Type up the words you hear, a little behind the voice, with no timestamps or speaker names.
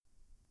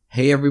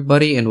Hey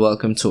everybody, and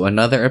welcome to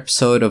another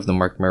episode of the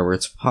Mark My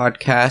Words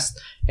podcast.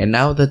 And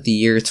now that the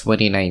year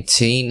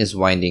 2019 is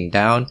winding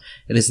down,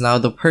 it is now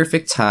the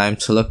perfect time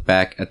to look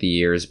back at the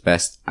year's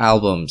best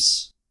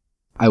albums.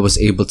 I was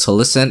able to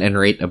listen and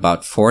rate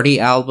about 40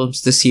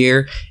 albums this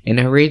year, and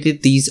I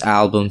rated these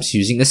albums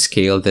using a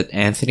scale that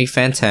Anthony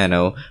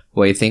Fantano,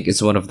 who I think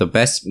is one of the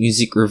best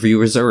music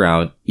reviewers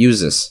around,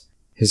 uses.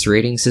 His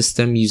rating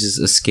system uses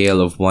a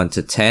scale of 1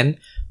 to 10,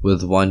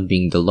 with 1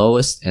 being the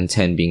lowest and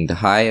 10 being the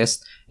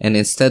highest, and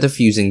instead of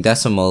using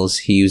decimals,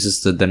 he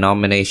uses the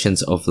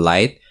denominations of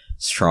light,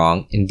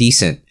 strong, and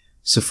decent.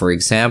 So for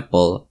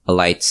example, a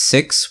light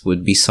 6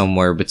 would be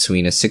somewhere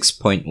between a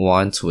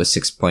 6.1 to a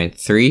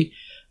 6.3,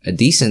 a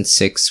decent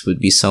 6 would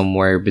be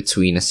somewhere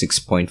between a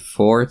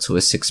 6.4 to a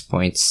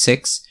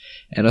 6.6,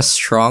 and a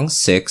strong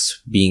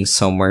 6 being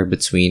somewhere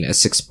between a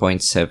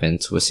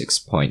 6.7 to a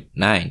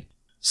 6.9.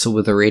 So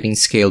with the rating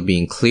scale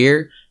being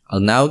clear, I'll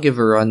now give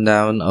a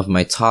rundown of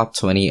my top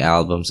 20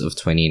 albums of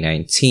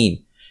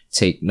 2019.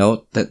 Take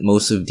note that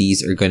most of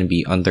these are going to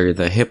be under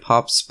the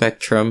hip-hop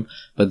spectrum,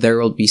 but there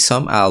will be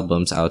some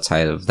albums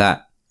outside of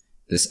that.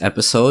 This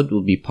episode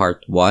will be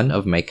part 1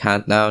 of my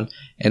countdown,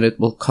 and it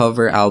will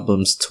cover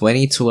albums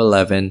 20 to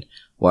 11,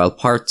 while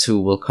part 2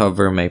 will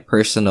cover my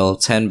personal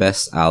 10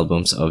 best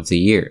albums of the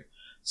year.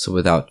 So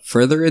without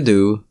further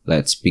ado,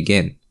 let's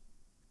begin.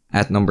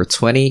 At number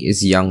 20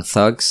 is Young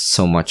Thug's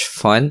So Much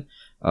Fun.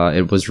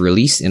 It was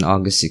released in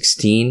August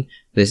 16.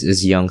 This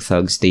is Young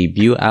Thug's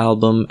debut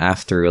album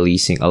after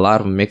releasing a lot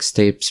of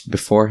mixtapes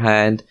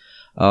beforehand.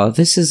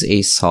 This is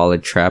a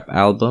solid trap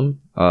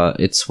album.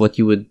 It's what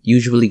you would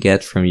usually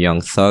get from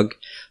Young Thug.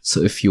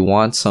 So if you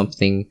want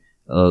something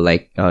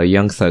like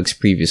Young Thug's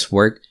previous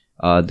work,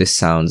 this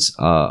sounds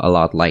a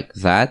lot like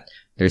that.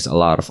 There's a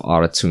lot of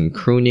auto-tune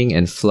crooning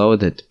and flow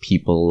that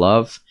people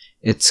love.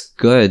 It's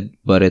good,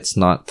 but it's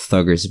not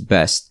Thugger's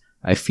best.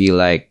 I feel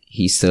like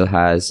he still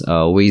has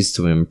ways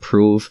to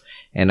improve,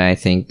 and I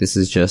think this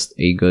is just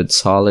a good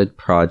solid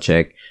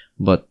project,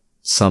 but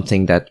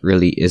something that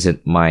really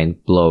isn't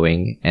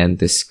mind-blowing, and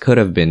this could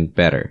have been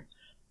better.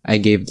 I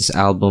gave this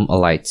album a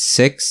light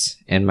 6,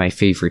 and my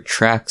favorite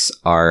tracks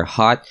are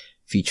Hot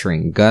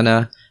featuring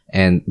Gunna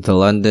and The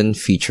London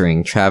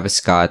featuring Travis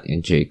Scott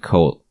and J.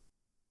 Cole.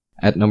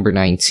 At number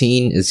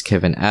 19 is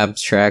Kevin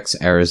Abstract's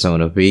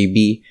Arizona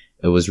Baby.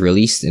 It was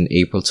released in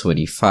April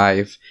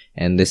 25,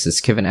 and this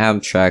is Kevin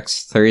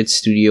Abstract's third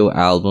studio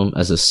album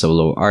as a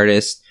solo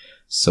artist.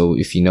 So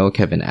if you know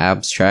Kevin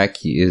Abstract,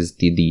 he is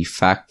the de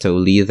facto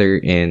leader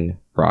in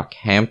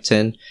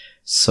Brockhampton.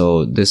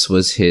 So this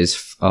was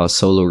his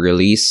solo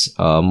release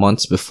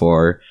months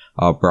before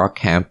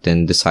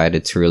Brockhampton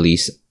decided to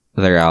release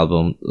their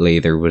album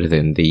later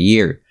within the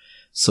year.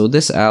 So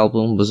this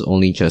album was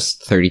only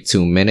just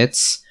 32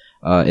 minutes.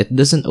 It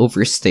doesn't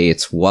overstay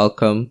its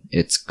welcome.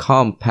 It's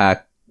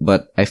compact,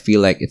 but I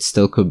feel like it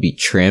still could be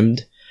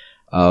trimmed.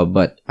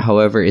 But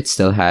however, it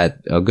still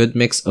had a good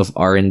mix of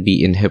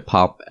R&B and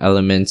hip-hop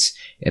elements.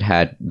 It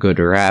had good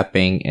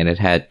rapping, and it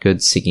had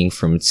good singing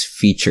from its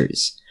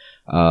features.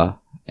 I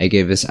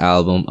gave this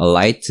album a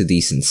light to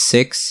decent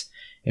 6,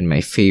 and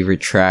my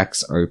favorite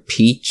tracks are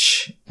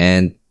Peach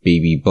and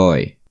Baby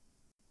Boy.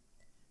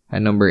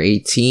 At number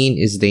 18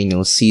 is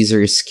Daniel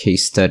Caesar's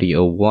Case Study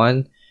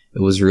 01.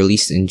 It was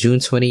released in June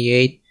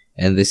 28,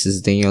 and this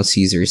is Daniel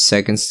Caesar's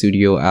second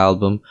studio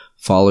album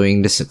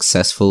following the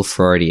successful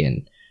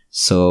Freudian.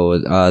 So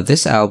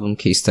this album,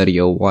 Case Study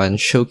 01,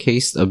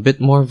 showcased a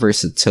bit more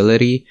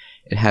versatility.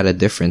 It had a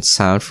different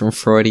sound from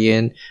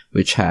Freudian,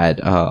 which had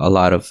a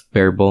lot of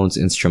bare bones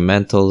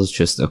instrumentals,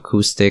 just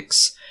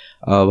acoustics.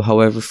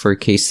 However, for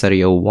Case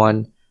Study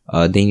 01,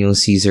 Daniel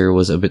Caesar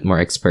was a bit more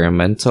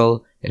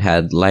experimental. It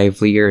had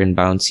livelier and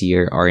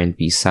bouncier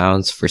R&B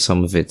sounds for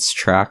some of its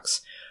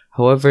tracks.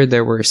 However,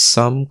 there were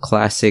some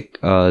classic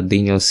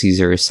Daniel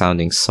Caesar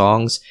sounding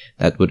songs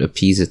that would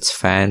appease its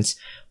fans,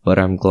 but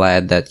I'm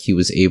glad that he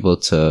was able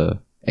to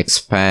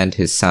expand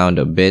his sound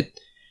a bit.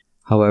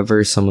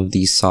 However, some of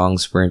these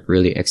songs weren't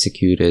really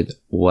executed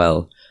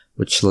well,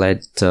 which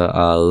led to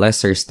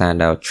lesser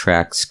standout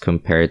tracks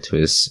compared to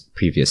his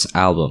previous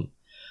album.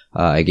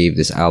 I gave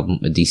this album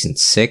a decent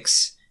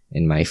 6,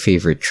 and my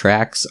favorite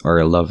tracks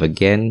are Love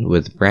Again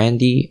with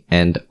Brandy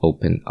and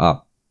Open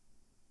Up.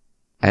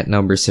 At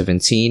number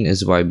 17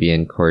 is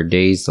YBN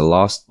Cordae's The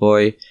Lost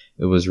Boy.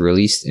 It was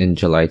released in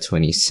July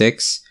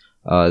 26.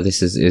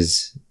 This is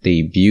his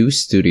debut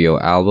studio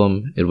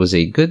album. It was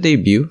a good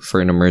debut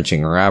for an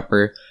emerging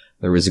rapper.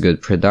 There was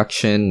good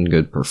production,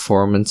 good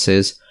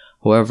performances.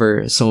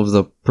 However, some of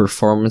the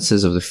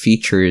performances of the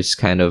features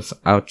kind of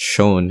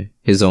outshone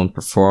his own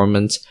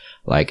performance,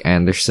 like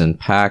Anderson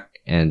 .Paak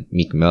and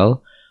Meek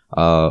Mill.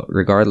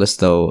 Regardless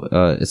though,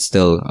 it's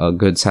still a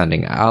good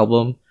sounding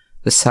album.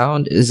 The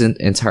sound isn't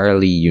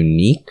entirely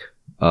unique.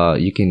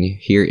 You can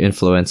hear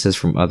influences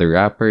from other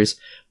rappers,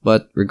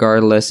 but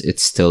regardless,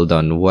 it's still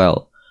done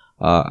well.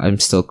 I'm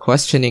still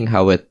questioning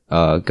how it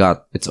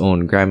got its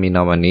own Grammy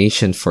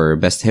nomination for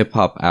Best Hip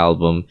Hop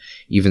Album,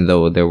 even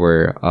though there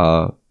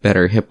were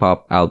better hip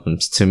hop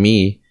albums to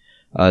me.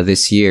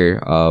 this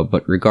year.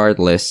 But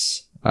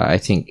regardless, I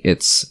think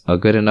it's a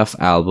good enough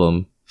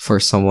album for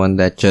someone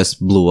that just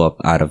blew up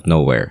out of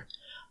nowhere.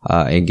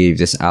 I gave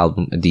this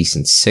album a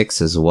decent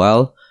 6 as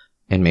well.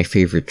 And my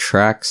favorite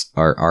tracks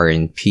are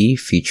R&P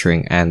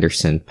featuring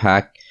Anderson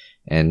 .Paak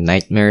and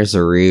Nightmares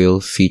Are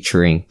Real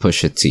featuring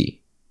Pusha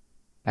T.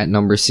 At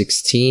number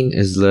 16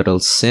 is Little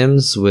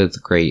Simz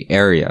with Gray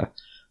Area.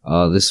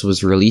 This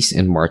was released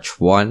in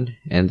March 1,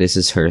 and this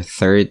is her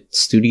third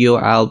studio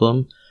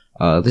album.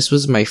 This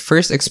was my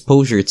first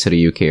exposure to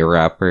the UK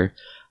rapper.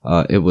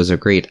 It was a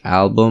great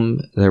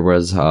album. There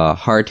was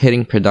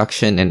hard-hitting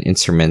production and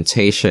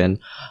instrumentation.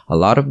 A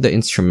lot of the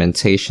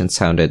instrumentation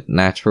sounded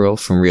natural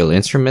from real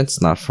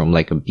instruments, not from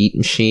like a beat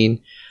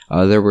machine.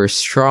 There were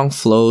strong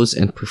flows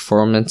and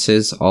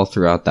performances all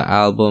throughout the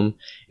album.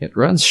 It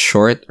runs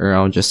short,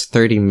 around just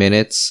 30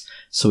 minutes,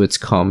 so it's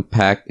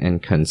compact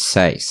and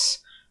concise.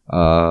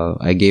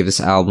 I gave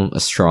this album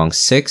a strong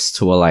 6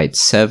 to a light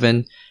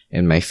 7,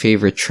 and my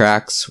favorite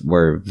tracks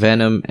were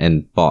Venom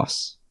and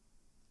Boss.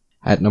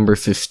 At number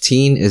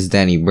 15 is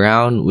Danny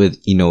Brown with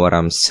You Know What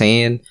I'm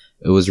Saying.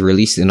 It was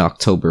released in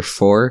October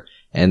 4,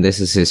 and this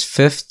is his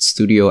fifth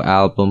studio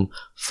album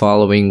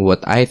following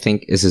what I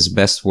think is his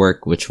best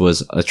work, which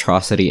was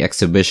Atrocity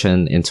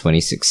Exhibition in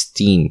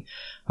 2016.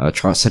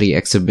 Atrocity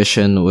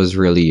Exhibition was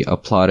really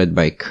applauded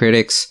by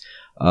critics,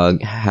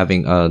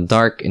 having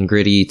dark and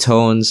gritty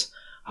tones.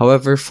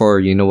 However, for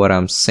You Know What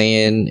I'm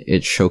Saying,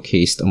 it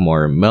showcased a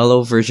more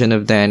mellow version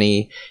of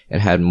Danny. It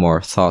had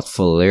more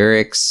thoughtful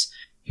lyrics.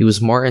 He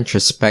was more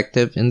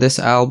introspective in this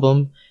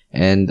album,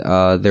 and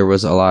there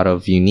was a lot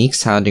of unique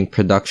sounding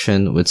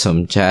production with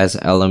some jazz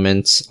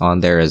elements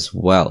on there as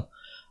well.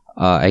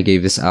 I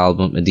gave this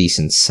album a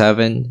decent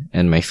 7,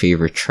 and my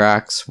favorite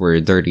tracks were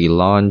Dirty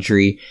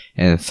Laundry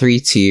and 3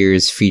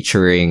 Tears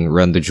featuring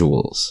Run the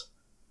Jewels.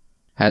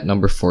 At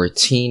number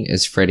 14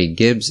 is Freddie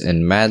Gibbs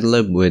and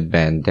Madlib with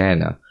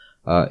Bandana.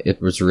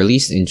 It was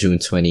released in June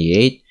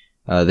 28.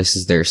 This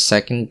is their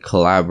second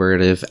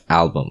collaborative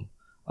album.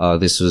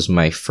 This was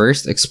my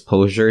first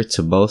exposure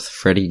to both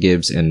Freddie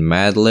Gibbs and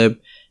Madlib,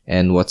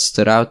 and what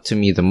stood out to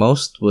me the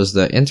most was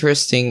the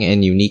interesting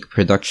and unique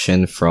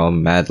production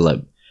from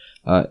Madlib.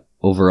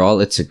 Overall,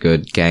 it's a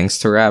good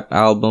gangster rap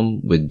album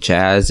with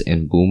jazz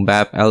and boom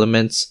bap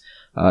elements.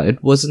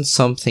 It wasn't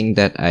something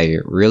that I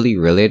really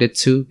related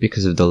to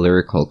because of the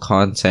lyrical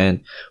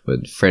content,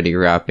 with Freddie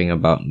rapping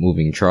about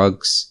moving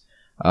drugs.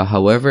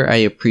 However, I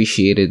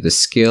appreciated the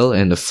skill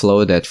and the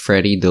flow that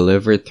Freddie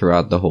delivered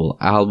throughout the whole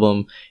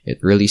album.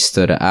 It really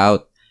stood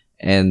out.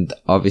 And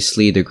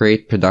obviously, the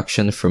great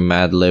production from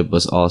Madlib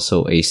was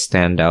also a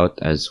standout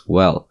as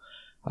well.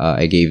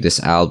 I gave this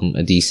album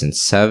a decent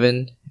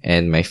 7,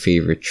 and my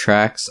favorite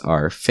tracks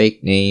are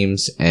Fake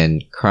Names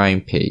and Crime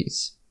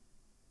Pays.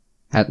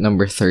 At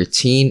number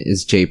 13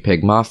 is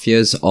JPEG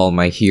Mafia's All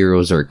My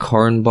Heroes Are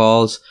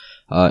Cornballs.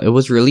 It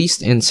was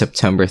released in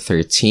September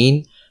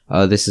 13.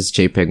 This is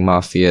JPEG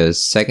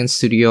Mafia's second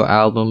studio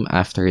album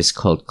after his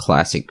cult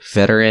classic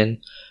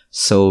Veteran.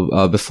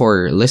 So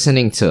before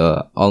listening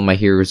to All My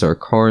Heroes Are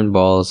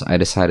Cornballs, I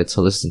decided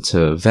to listen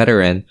to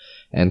Veteran,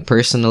 and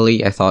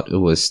personally I thought it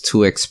was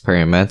too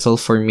experimental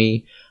for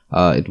me.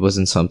 It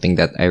wasn't something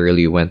that I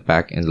really went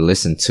back and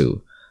listened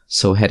to.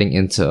 So heading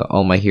into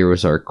All My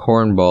Heroes Are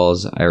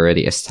Cornballs, I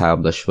already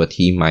established what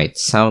he might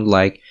sound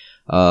like.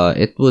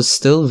 It was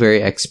still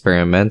very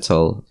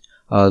experimental.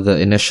 The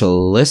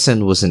initial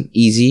listen wasn't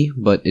easy,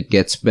 but it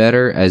gets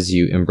better as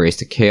you embrace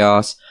the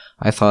chaos.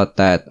 I thought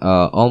that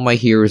All My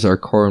Heroes Are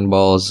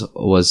Cornballs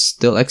was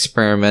still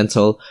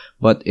experimental,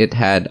 but it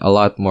had a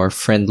lot more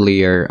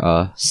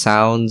friendlier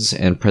sounds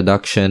and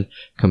production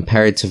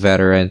compared to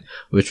Veteran,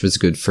 which was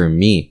good for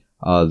me.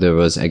 There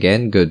was,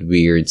 again, good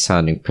weird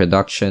sounding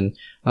production,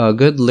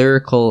 good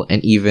lyrical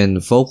and even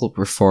vocal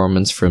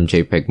performance from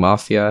JPEG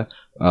Mafia,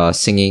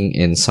 singing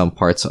in some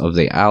parts of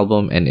the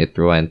album, and it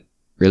went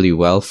really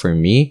well for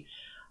me.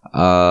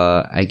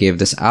 I gave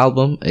this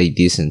album a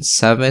decent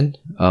 7.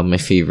 My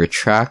favorite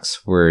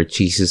tracks were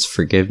Jesus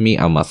Forgive Me,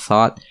 I'm a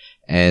Thought,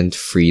 and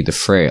Free the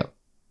Frail.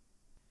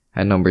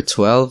 At number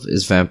 12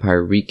 is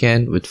Vampire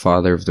Weekend with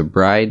Father of the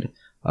Bride.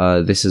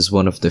 This is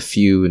one of the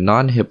few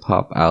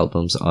non-hip-hop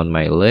albums on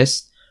my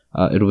list.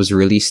 It was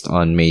released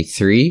on May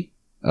 3.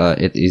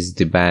 It is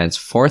the band's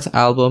fourth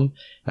album,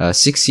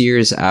 6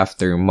 years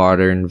after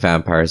Modern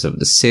Vampires of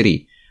the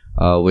City,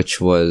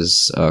 which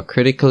was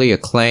critically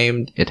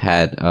acclaimed. It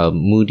had a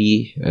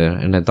moody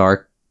and a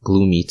dark,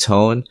 gloomy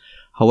tone.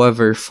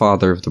 However,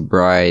 Father of the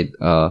Bride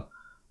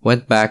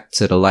went back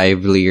to the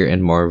livelier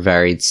and more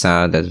varied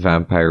sound that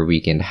Vampire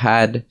Weekend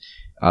had.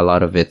 A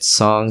lot of its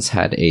songs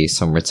had a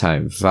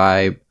summertime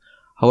vibe.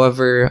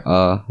 However,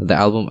 the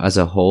album as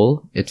a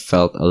whole, it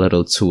felt a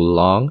little too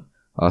long.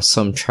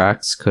 Some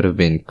tracks could have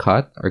been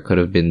cut or could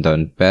have been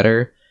done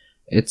better.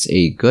 It's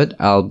a good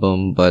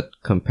album, but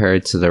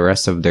compared to the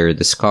rest of their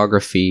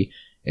discography,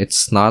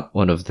 it's not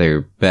one of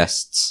their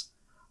bests.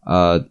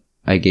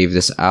 I gave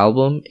this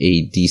album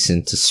a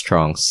decent to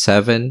strong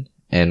 7,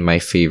 and my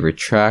favorite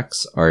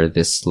tracks are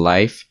This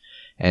Life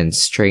and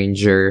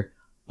Stranger,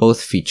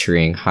 both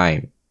featuring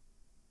Haim.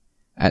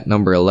 At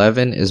number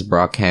 11 is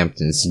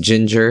Brockhampton's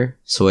Ginger.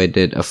 So I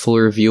did a full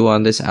review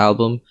on this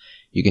album.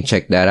 You can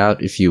check that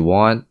out if you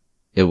want.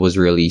 It was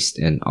released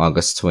in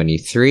August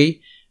 23.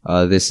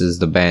 This is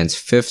the band's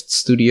 5th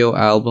studio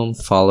album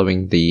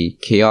following the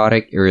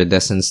chaotic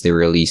Iridescence they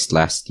released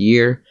last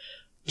year.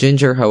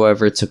 Ginger,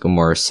 however, took a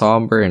more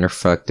somber and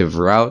reflective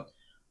route.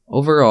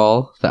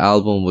 Overall, the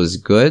album was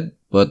good,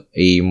 but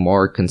a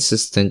more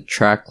consistent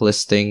track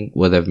listing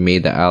would have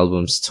made the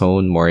album's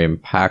tone more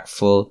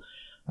impactful.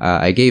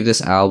 I gave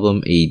this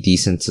album a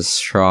decent to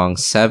strong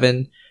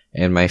 7,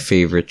 and my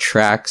favorite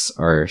tracks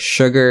are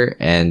Sugar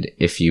and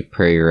If You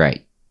Pray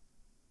Right.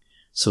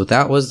 So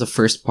that was the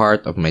first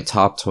part of my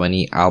top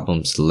 20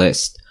 albums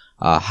list.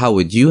 How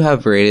would you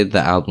have rated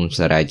the albums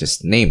that I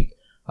just named?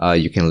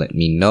 You can let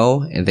me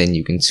know, and then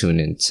you can tune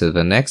into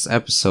the next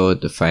episode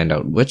to find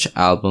out which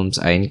albums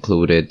I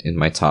included in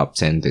my top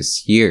 10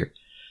 this year.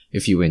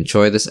 If you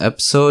enjoyed this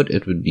episode,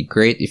 it would be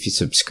great if you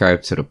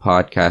subscribe to the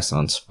podcast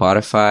on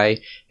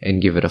Spotify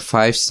and give it a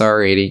 5-star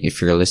rating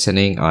if you're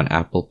listening on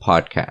Apple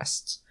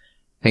Podcasts.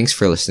 Thanks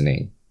for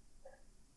listening.